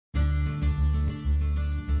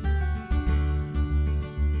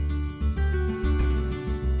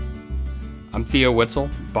I'm Theo Witzel,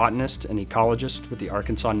 botanist and ecologist with the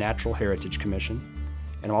Arkansas Natural Heritage Commission,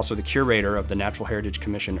 and I'm also the curator of the Natural Heritage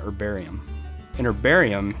Commission Herbarium. An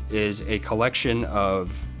herbarium is a collection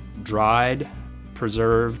of dried,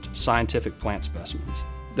 preserved, scientific plant specimens.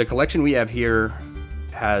 The collection we have here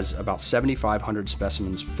has about 7,500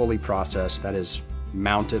 specimens fully processed, that is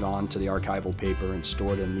mounted onto the archival paper and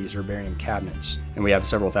stored in these herbarium cabinets. And we have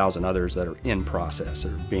several thousand others that are in process,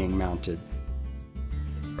 that are being mounted.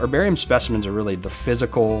 Herbarium specimens are really the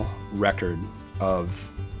physical record of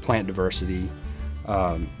plant diversity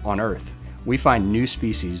on Earth. We find new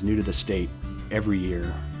species new to the state every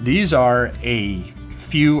year. These are a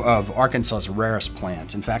few of Arkansas's rarest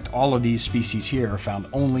plants. In fact, all of these species here are found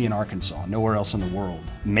only in Arkansas, nowhere else in the world.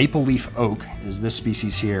 Maple leaf oak is this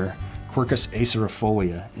species here, Quercus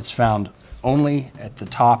acerifolia. It's found only at the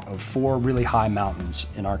top of 4 really high mountains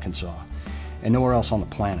in Arkansas and nowhere else on the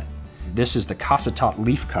planet. This is the Cossatot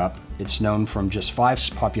leaf cup. It's known from just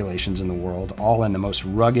 5 populations in the world, all in the most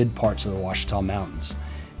rugged parts of the Ouachita Mountains,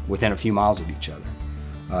 within a few miles of each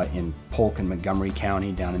other, in Polk and Montgomery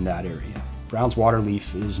County, down in that area. Brown's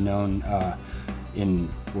waterleaf is known in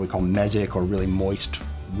what we call mesic, or really moist,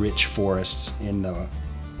 rich forests in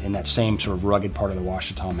that same sort of rugged part of the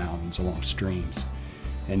Ouachita Mountains along streams.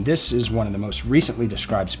 And this is one of the most recently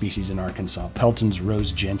described species in Arkansas, Pelton's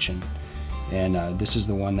rose gentian. And this is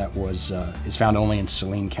the one that is found only in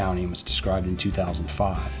Saline County and was described in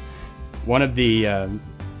 2005. One of the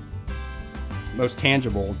most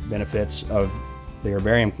tangible benefits of the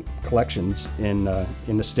herbarium collections in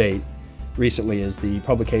the state recently is the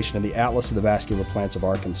publication of the Atlas of the Vascular Plants of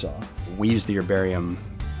Arkansas. We use the herbarium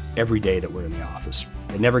every day that we're in the office.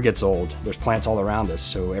 It never gets old. There's plants all around us,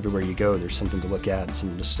 so everywhere you go there's something to look at,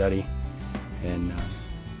 something to study, and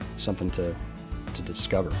something to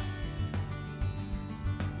discover.